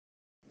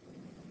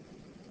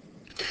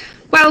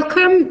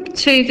Welcome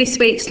to this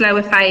week's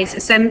Lower Phase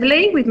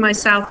Assembly with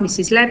myself,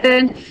 Mrs.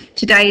 Levin.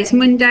 Today is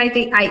Monday,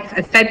 the 8th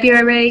of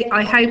February.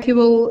 I hope you're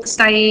all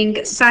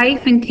staying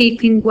safe and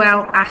keeping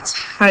well at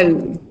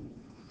home.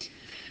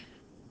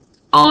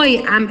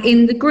 I am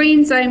in the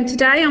green zone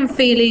today. I'm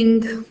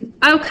feeling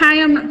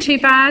okay, I'm not too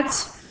bad.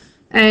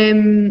 I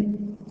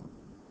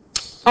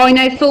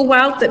know full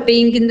well that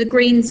being in the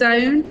green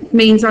zone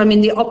means I'm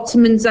in the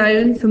optimum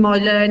zone for my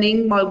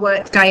learning, my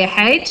work day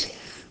ahead.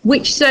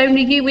 Which zone are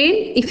you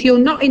in? If you're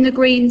not in the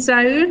green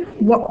zone,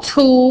 what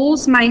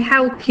tools may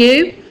help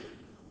you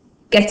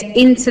get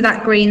into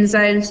that green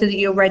zone so that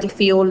you're ready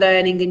for your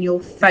learning and you're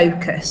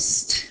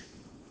focused?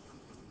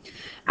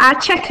 Our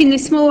check-in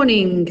this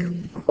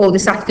morning, or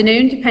this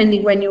afternoon,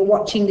 depending when you're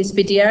watching this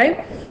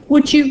video,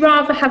 would you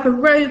rather have a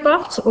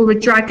robot or a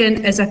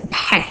dragon as a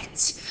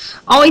pet?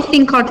 I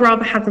think I'd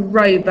rather have a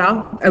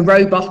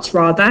robot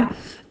rather,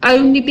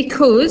 only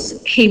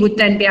because he would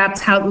then be able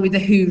to help me with the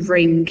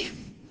hoovering.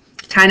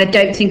 And I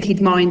don't think he'd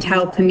mind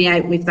helping me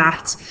out with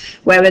that.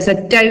 Whereas I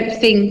don't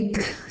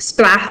think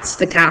Splat,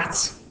 the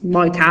cat,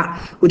 my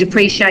cat, would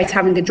appreciate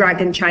having a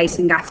dragon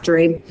chasing after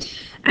him.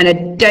 And I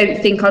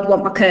don't think I'd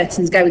want my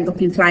curtains going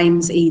up in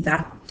flames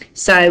either.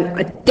 So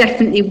I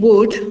definitely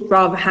would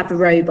rather have a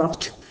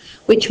robot.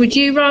 Which would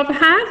you rather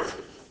have?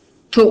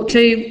 Talk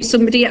to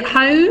somebody at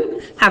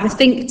home, have a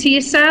think to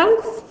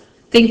yourself,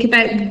 think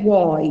about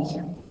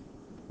why.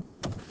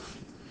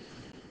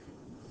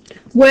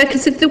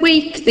 Workers of the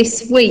week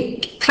this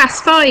week: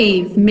 Class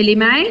 5, Millie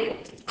May;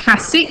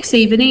 Class 6,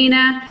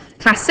 Evanina;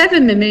 Class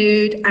 7,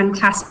 Mahmood; and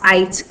Class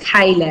 8,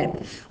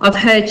 Caleb. I've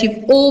heard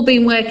you've all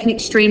been working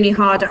extremely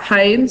hard at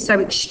home, so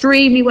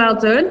extremely well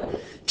done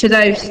to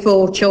those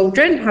 4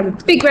 children. Have a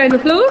big round of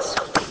applause.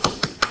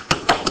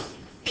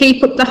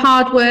 Keep up the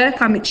hard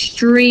work. I'm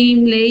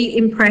extremely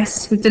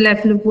impressed with the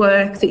level of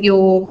work that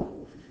you're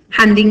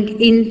handing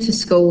into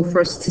school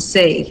for us to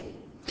see.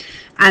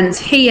 And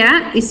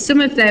here is some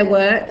of their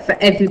work for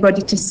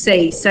everybody to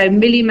see. So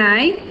Millie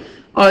May,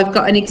 I've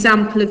got an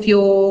example of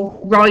your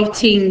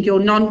writing, your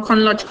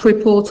non-chronological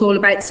report all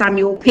about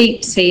Samuel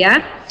Pepys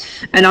here.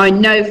 And I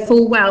know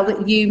full well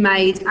that you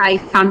made a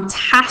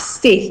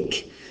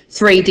fantastic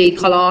 3D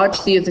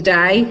collage the other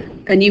day,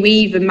 and you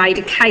even made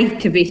a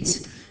cake of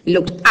it. It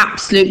looked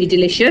absolutely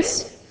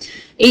delicious.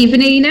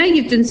 Evanina,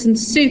 you've done some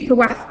super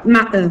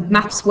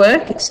maths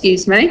work,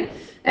 excuse me.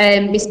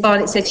 Miss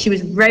Barnett said she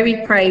was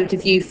very proud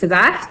of you for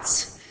that.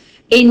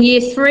 In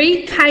year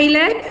 3,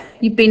 Caleb,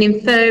 you've been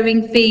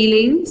inferring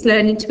feelings,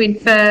 learning to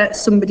infer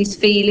somebody's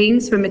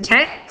feelings from a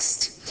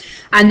text.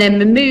 And then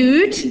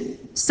Mahmood,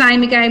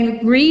 same again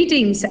with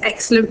reading, so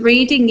excellent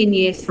reading in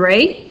year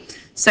 3.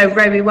 So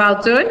very well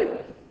done,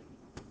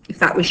 if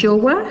that was your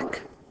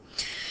work.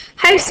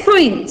 House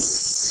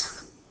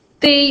points.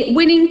 The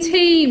winning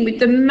team with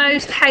the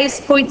most house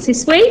points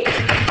this week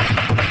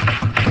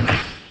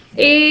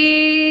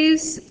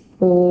is,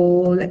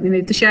 let me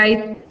move the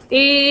shade,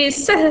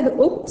 is Saturn.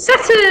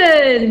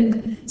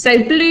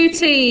 So blue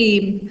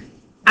team,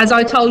 as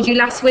I told you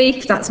last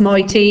week, that's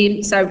my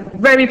team. So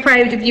very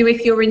proud of you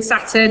if you're in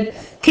Saturn.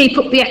 Keep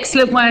up the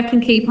excellent work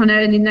and keep on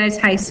earning those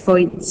house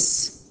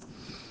points.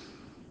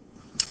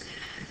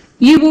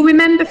 You will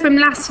remember from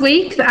last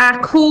week that our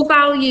core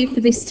value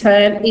for this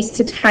term is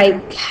to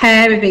take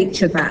care of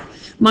each other.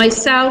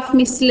 Myself,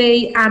 Miss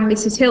Lee and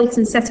Mrs.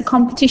 Hilton set a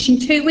competition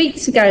 2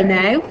 weeks ago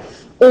now,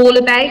 all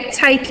about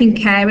taking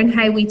care and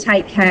how we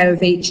take care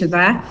of each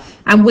other.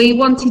 And we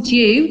wanted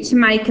you to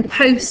make a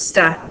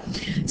poster.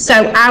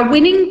 So our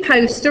winning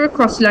poster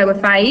across Lower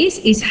Phase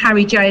is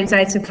Harry Jones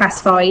out of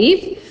Class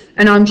 5.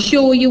 And I'm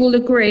sure you will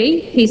agree,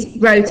 he's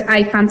wrote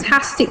a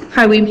fantastic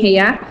poem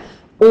here,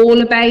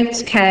 all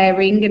about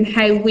caring and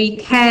how we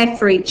care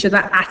for each other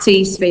at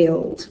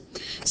Eastfield.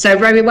 So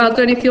very well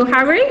done if you're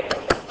Harry.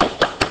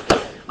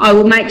 I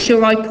will make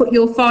sure I put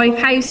your 5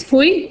 house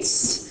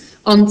points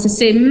onto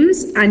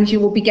Sims, and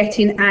you will be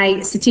getting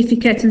a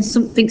certificate and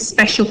something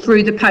special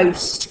through the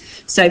post.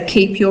 So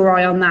keep your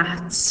eye on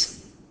that.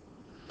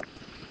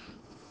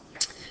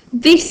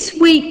 This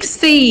week's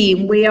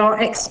theme, we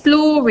are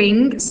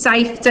exploring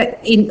Safer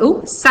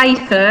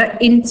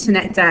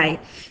Internet Day.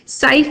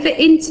 Safer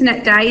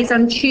Internet Day is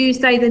on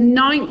Tuesday the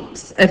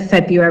 9th of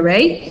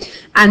February,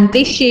 and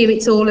this year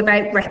it's all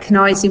about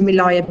recognising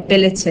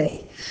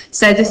reliability.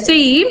 So the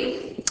theme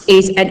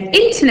is An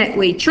Internet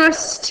We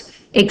Trust,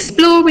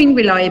 Exploring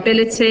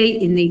Reliability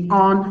in the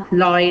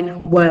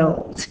Online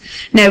World.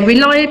 Now,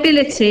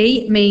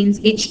 reliability means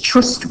it's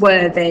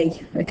trustworthy,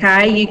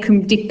 okay? You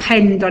can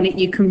depend on it,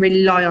 you can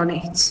rely on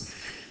it.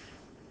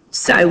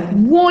 So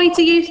why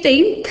do you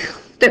think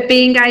that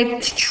being able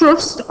to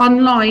trust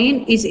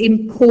online is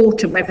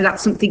important, whether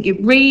that's something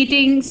you're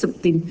reading,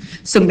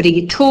 somebody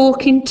you're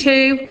talking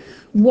to?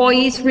 Why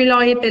is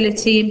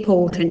reliability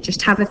important?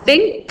 Just have a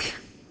think.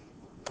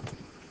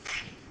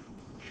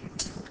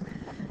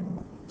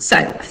 So,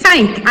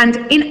 fake and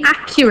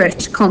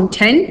inaccurate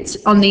content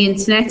on the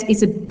internet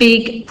is a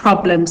big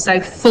problem, so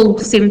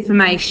false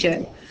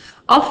information.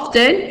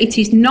 Often it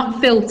is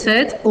not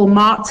filtered or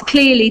marked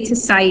clearly to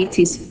say it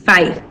is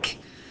fake.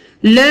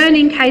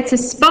 learning how to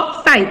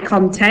spot fake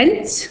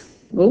content,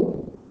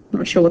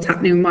 not sure what's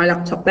happening with my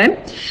laptop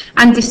then,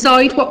 and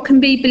decide what can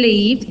be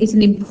believed is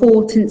an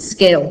important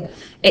skill,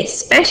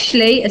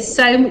 especially as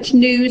so much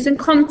news and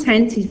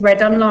content is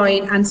read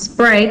online and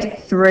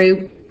spread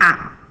through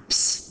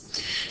apps.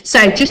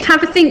 So just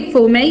have a think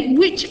for me.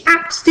 Which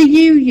apps do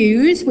you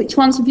use? Which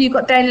ones have you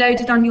got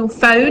downloaded on your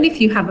phone, if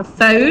you have a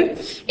phone?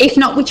 If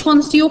not, which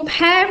ones do your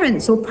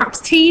parents or perhaps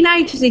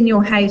teenagers in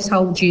your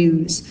household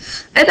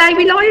use? Are they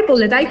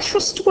reliable? Are they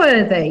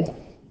trustworthy?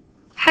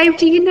 How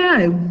do you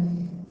know?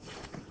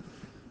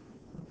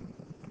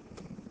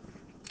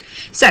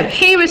 So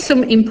here are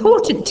some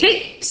important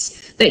tips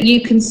that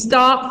you can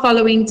start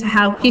following to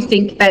help you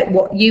think about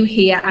what you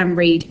hear and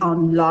read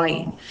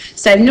online.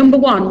 So number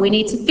one, we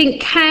need to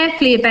think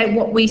carefully about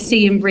what we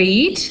see and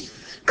read.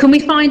 Can we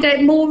find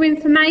out more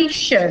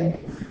information?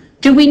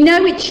 Do we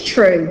know it's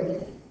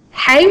true?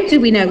 How do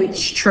we know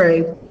it's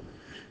true?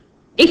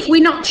 If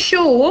we're not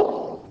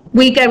sure,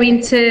 we go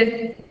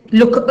into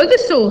look at other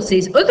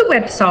sources, other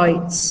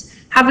websites,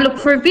 have a look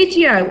for a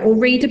video or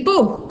read a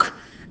book.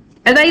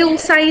 Are they all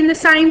saying the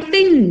same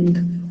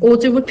thing? Or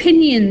do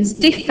opinions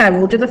differ,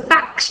 or do the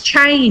facts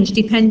change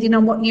depending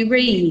on what you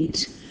read?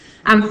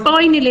 And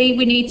finally,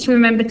 we need to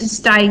remember to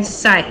stay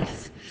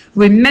safe.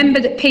 Remember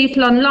that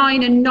people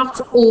online are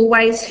not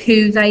always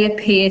who they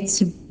appear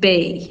to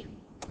be.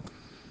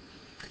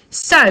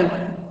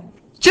 So,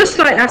 just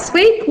like last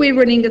week, we're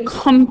running a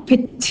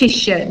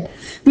competition.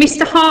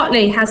 Mr.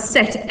 Hartley has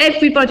set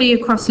everybody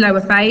across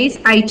Lower Phase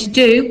a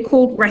to-do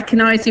called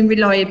Recognising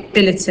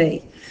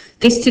Reliability.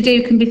 This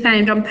to-do can be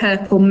found on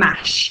Purple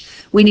Mash.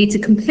 We need to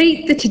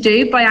complete the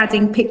to-do by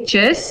adding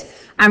pictures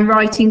and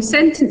writing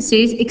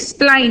sentences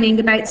explaining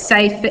about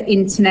Safer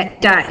Internet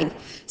Day.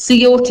 So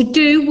your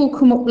to-do will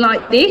come up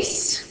like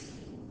this.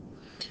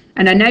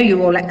 And I know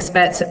you're all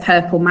experts at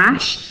Purple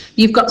Mash.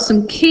 You've got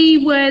some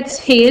keywords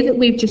here that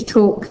we've just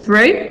talked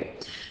through.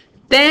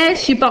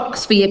 There's your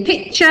box for your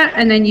picture,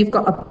 and then you've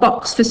got a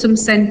box for some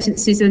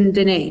sentences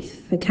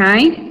underneath,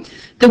 okay?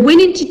 The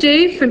winning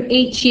to-do from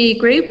each year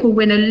group will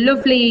win a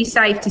lovely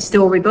safety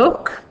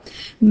storybook.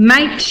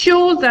 Make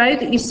sure, though,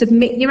 that you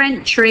submit your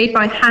entry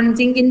by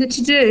handing in the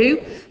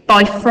to-do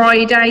by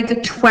Friday, the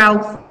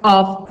 12th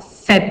of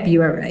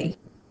February.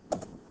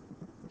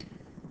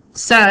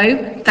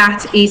 So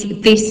that is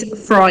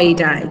this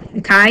Friday,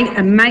 okay?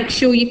 And make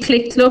sure you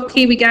click, look,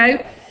 here we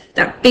go,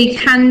 that big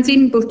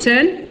hand-in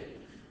button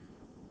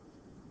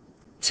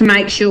to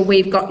make sure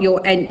we've got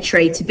your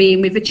entry to be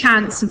in with a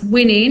chance of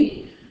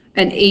winning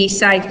an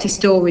e-safety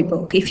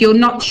storybook. If you're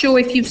not sure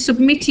if you've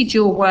submitted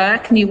your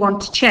work and you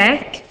want to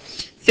check,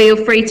 feel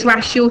free to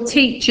ask your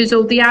teachers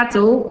or the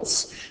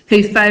adults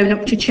who phone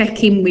up to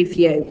check in with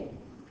you,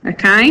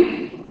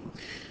 okay?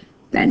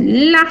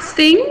 Then last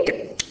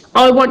thing,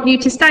 I want you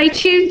to stay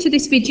tuned to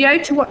this video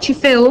to watch a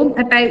film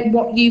about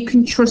what you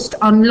can trust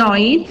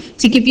online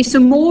to give you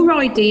some more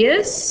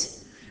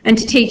ideas and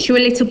to teach you a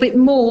little bit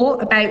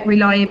more about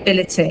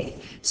reliability.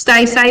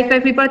 Stay safe,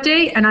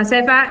 everybody, and as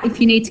ever, if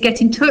you need to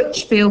get in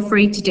touch, feel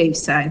free to do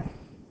so.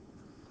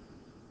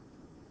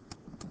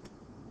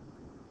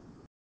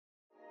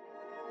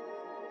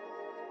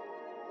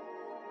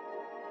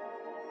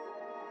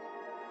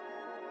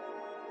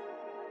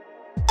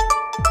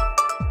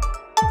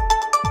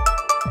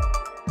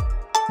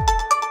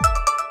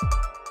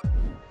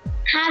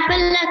 Have a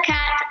look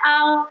at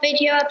our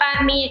video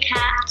about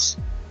meerkats.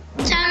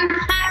 Some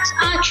facts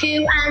are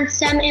true and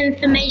some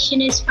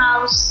information is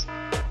false.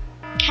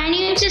 Can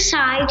you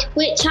decide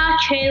which are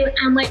true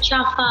and which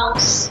are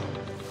false?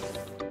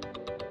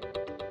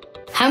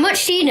 How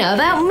much do you know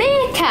about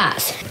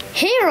meerkats?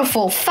 Here are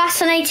 4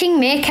 fascinating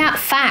meerkat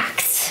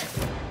facts.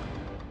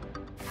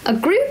 A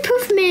group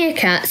of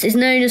meerkats is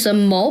known as a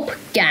mob,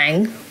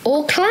 gang,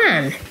 or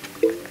clan.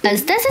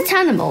 As desert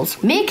animals,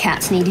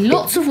 meerkats need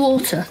lots of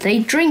water. They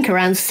drink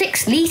around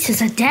 6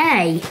 litres a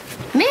day.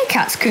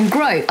 Meerkats can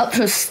grow up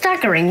to a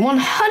staggering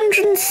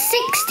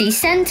 160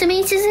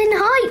 centimetres in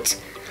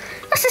height.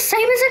 That's the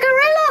same as a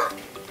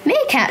gorilla.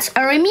 Meerkats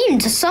are immune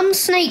to some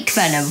snake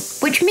venom,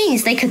 which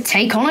means they could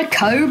take on a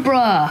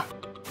cobra.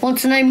 Want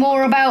to know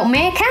more about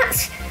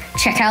meerkats?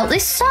 Check out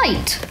this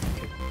site.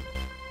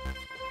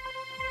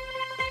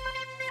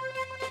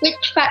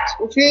 Which facts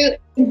were true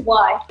and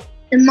why?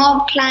 The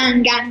mob, clan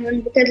and gang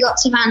run because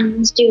lots of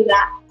animals do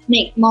that,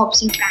 make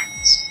mobs and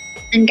clans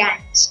and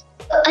gangs.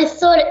 I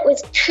thought it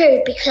was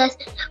true because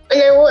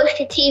when I watched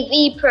a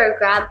TV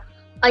programme,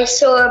 I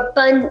saw a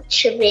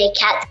bunch of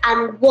meerkats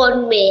and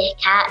one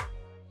meerkat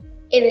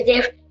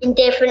in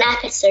different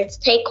episodes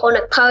take on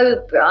a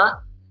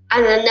cobra,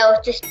 and then there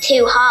was just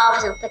 2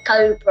 halves of the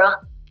cobra.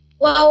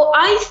 Well,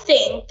 I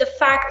think the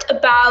fact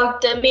about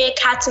the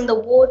meerkats in the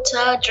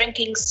water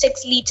drinking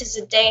 6 litres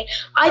a day,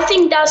 I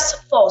think that's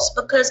false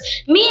because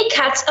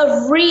meerkats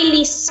are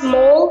really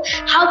small.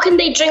 How can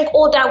they drink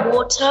all that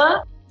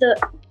water? The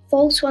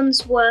false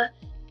ones were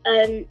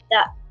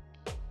that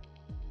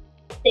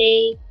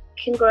they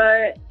can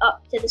grow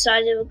up to the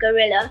size of a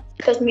gorilla.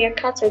 Because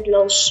meerkats are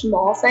little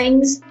small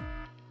things.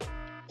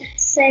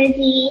 So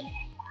the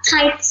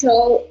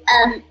title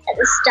at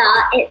the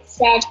start, it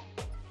said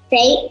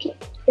fake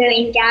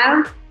going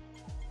down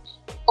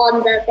on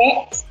the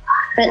bit,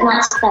 but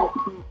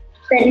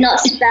not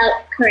spelled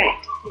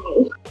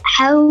correctly.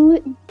 How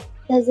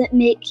does it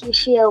make you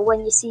feel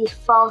when you see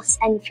false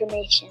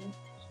information?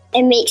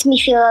 It makes me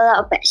feel a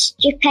little bit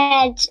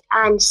stupid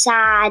and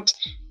sad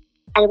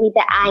and a wee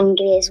bit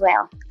angry as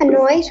well.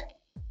 Annoyed.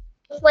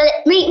 Well,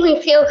 it makes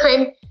me feel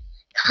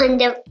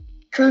kind of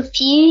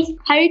confused.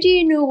 How do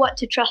you know what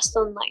to trust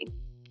online?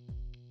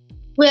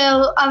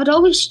 Well, I would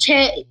always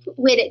check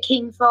where it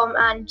came from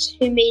and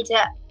who made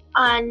it,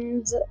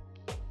 and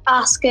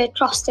ask a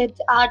trusted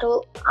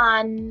adult,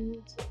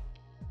 and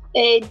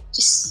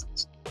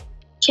just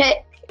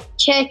check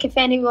if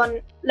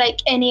anyone, like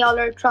any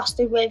other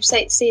trusted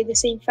websites, say the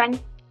same thing.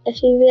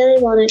 If you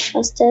really want to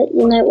trust it,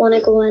 you might want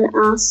to go and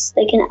ask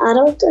like an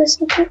adult or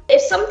something.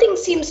 If something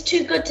seems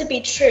too good to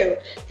be true,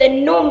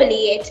 then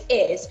normally it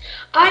is.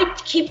 I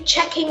keep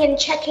checking and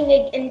checking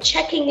and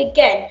checking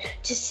again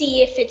to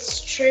see if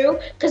it's true,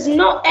 because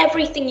not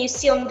everything you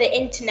see on the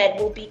internet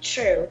will be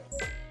true.